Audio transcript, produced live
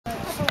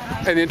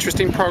an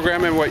interesting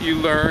program and what you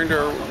learned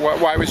or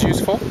why it was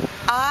useful?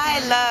 I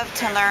love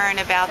to learn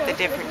about the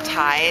different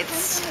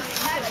tides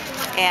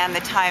and the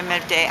time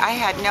of day. I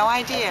had no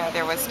idea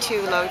there was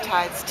 2 low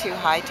tides, 2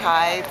 high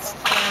tides,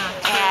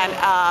 and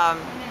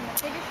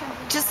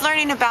just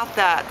learning about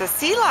the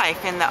sea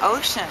life in the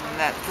ocean,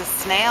 the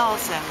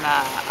snails and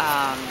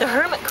the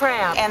hermit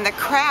crab and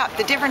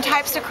the different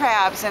types of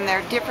crabs and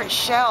their different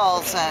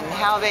shells and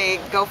how they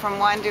go from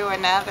one to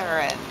another.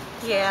 And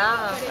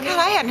yeah. God,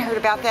 I hadn't heard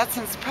about that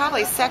since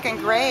probably 2nd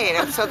grade,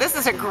 and so this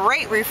is a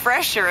great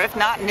refresher, if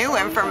not new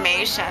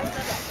information.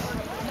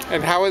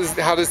 And how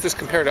does this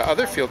compare to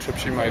other field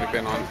trips you might have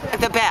been on?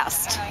 The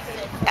best.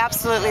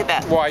 Absolutely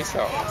best. Why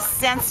so?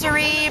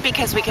 Sensory,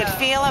 because we could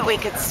feel it, we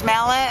could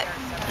smell it.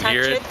 Touch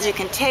it. You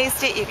can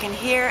taste it, you can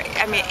hear it.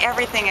 I mean,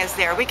 everything is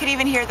there. We could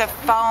even hear the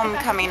foam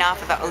coming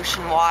off of the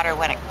ocean water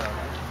when it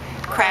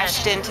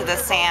crashed into the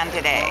sand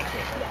today.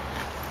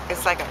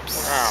 It's like a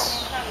psst. Wow.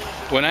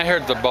 When I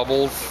heard the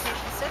bubbles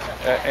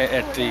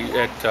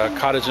at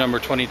cottage number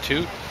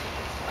 22,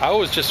 I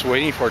was just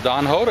waiting for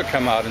Don Ho to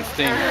come out and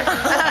sing Tiny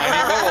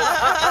Bubbles.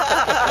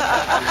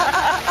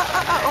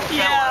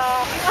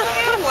 Yeah,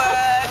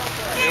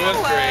 it was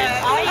great.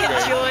 I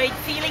enjoyed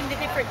feeling the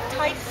different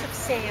types of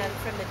sand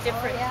from the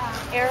different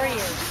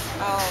areas.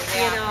 Oh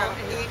yeah, you know,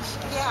 from each,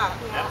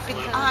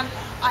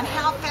 on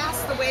how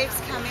fast the waves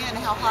come in,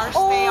 how harsh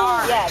they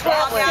are,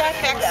 how that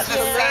affects the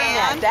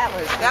sand. That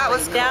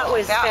was cool. That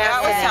was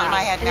something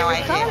I had no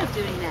idea.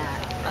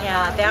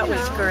 Yeah, that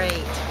was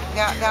great.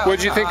 What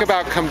did you think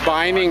about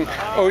combining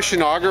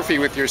oceanography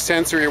with your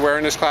sensory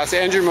awareness class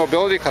and your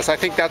mobility class? I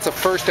think that's a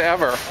first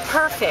ever.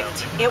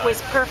 Perfect. It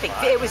was perfect.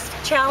 It was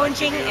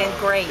challenging and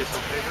great.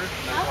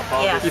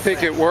 Yes. You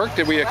think it worked?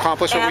 Did we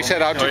accomplish what we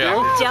set out to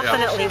do?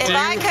 Definitely. If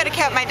I could have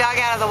kept my dog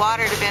out of the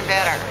water, it would have been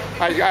better.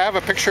 I have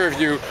a picture of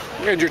you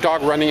and your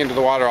dog running into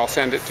the water. I'll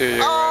send it to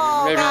you.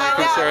 Oh, maybe God,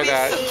 you can share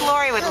that.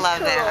 Lori would love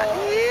that.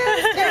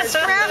 Yes,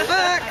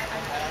 scrapbook.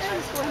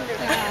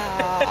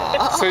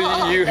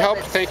 So you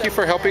helped. Thank you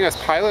for helping us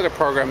pilot a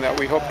program that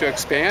we hope to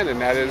expand,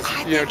 and that is,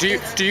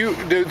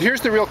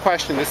 here's the real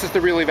question. This is the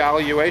real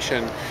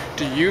evaluation.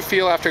 Do you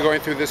feel after going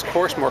through this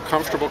course more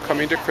comfortable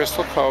coming to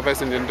Crystal Cove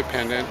as an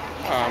independent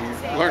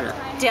learner?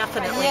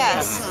 Definitely.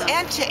 Yes,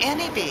 and to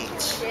any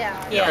beach.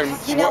 Yeah.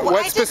 And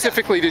what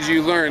specifically did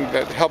you learn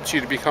that helped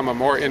you to become a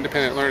more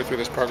independent learner through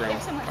this program?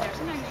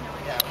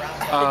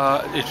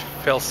 It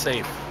felt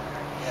safe.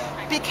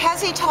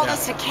 Because he told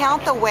us to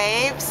count the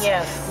waves,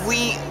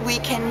 we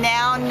can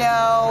now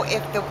know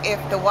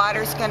if the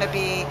water's going to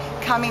be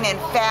coming in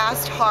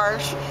fast,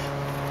 harsh,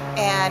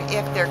 and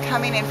if they're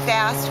coming in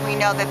fast, we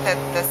know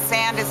that the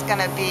sand is going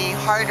to be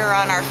harder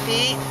on our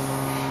feet.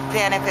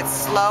 Then if it's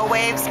slow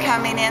waves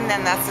coming in,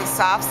 then that's the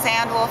soft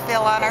sand we'll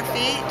feel on our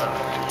feet.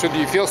 So do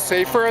you feel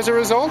safer as a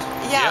result?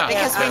 Yeah,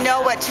 because we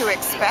know what to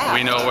expect.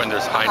 We know when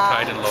there's high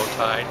tide and low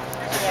tide.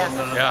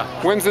 Yeah.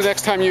 When's the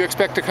next time you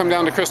expect to come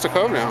down to Crystal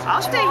Cove now? I'll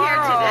stay here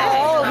today.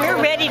 Oh,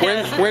 we're ready to.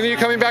 When are you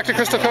coming back to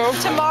Crystal Cove?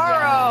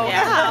 Tomorrow.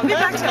 Yeah, I'll be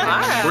back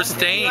tomorrow. We're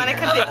staying.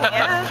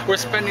 We're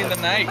spending the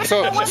night.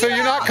 So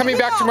you're not coming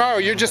back tomorrow,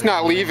 you're just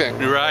not leaving.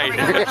 Right.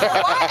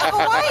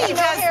 Hawaii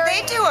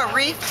they do a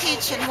reef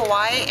teach in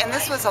Hawaii, and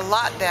this was a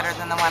lot better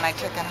than the one I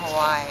took in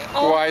Hawaii.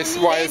 Why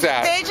is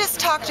that? They just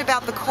talked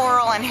about the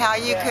coral and how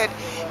you could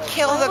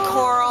kill the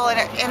coral,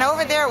 and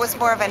over there it was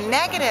more of a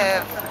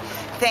negative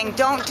thing.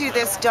 Don't do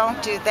this,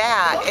 don't do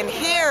that. And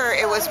here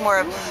it was more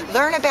of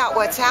learn about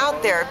what's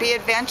out there, be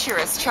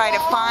adventurous, try to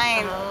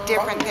find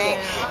different things.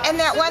 And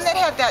that one that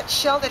had that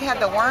shell that had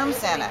the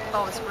worms in it.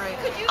 Oh, it was great.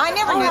 I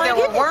never knew there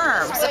were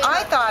worms.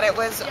 I thought it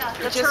was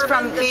just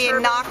from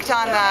being knocked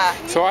on the...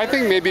 So I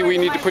think maybe we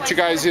need to put you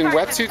guys in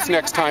wetsuits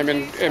next time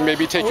and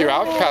maybe take you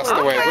out past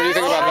the wave. What do you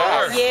think about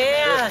that?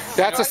 Yes.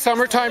 That's a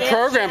summertime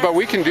program, but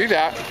we can do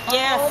that.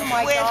 Yes. Oh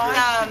my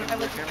God.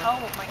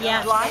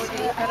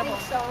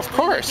 Of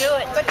course. Do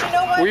it. But you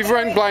know what? We've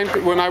run blind,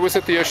 when I was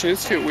at the Ocean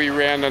Institute, we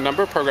ran a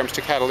number of programs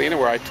to Catalina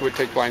where I would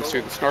take blind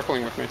students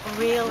snorkeling with me.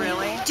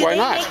 Really? Do Why they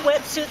not? make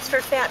wetsuits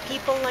for fat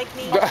people like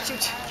me?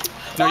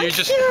 No, you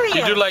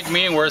do like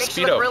me and wear a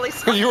Speedo.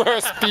 You wear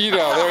a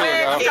Speedo,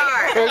 there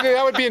you go.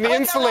 That would be an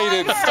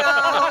insulated,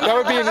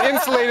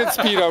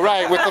 Speedo,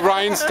 right, with the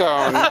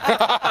rhinestone.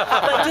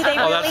 But do they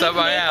really that's up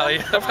my alley.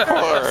 Of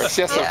course,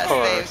 yes, of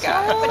course.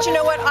 But you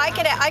know what? I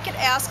could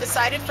ask a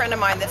sighted friend of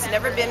mine that's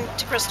never been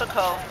to Crystal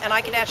Cove, and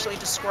I could actually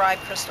describe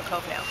Crystal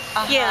Cove now.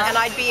 Yeah. And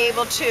I'd be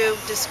able to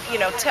just,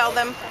 tell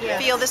them,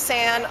 feel the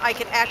sand. I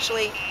could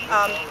actually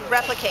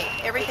replicate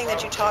everything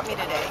that you taught me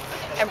today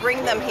and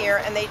bring them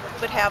here, and they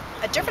would have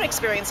a different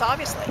experience,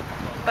 obviously.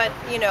 But,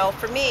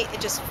 for me, it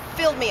just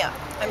filled me up.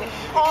 I mean,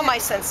 all my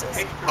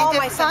senses. All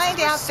my senses. To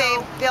find out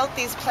they built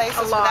these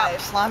places without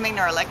plumbing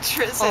or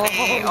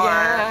electricity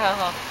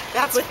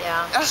that's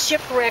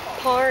shipwreck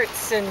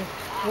parts and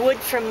wood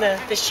from the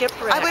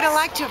shipwreck. I would have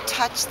liked to have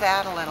touched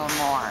that a little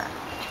more.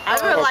 I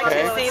would like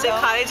to see the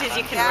cottages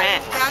you can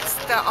rent. That's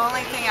the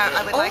only thing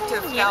I would like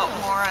to have felt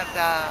more of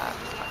the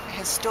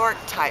historic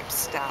type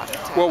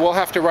stuff. Well, we'll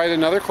have to write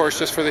another course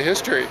just for the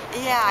history.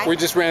 Yeah. We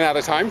just ran out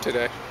of time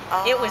today.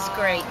 It was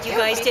great. You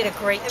guys did a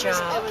great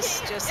job. It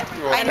was just.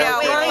 I know.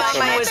 Way beyond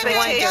my was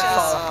expectations.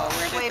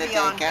 wonderful. Way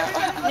beyond.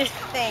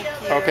 Thank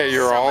you. Okay,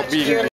 you're all being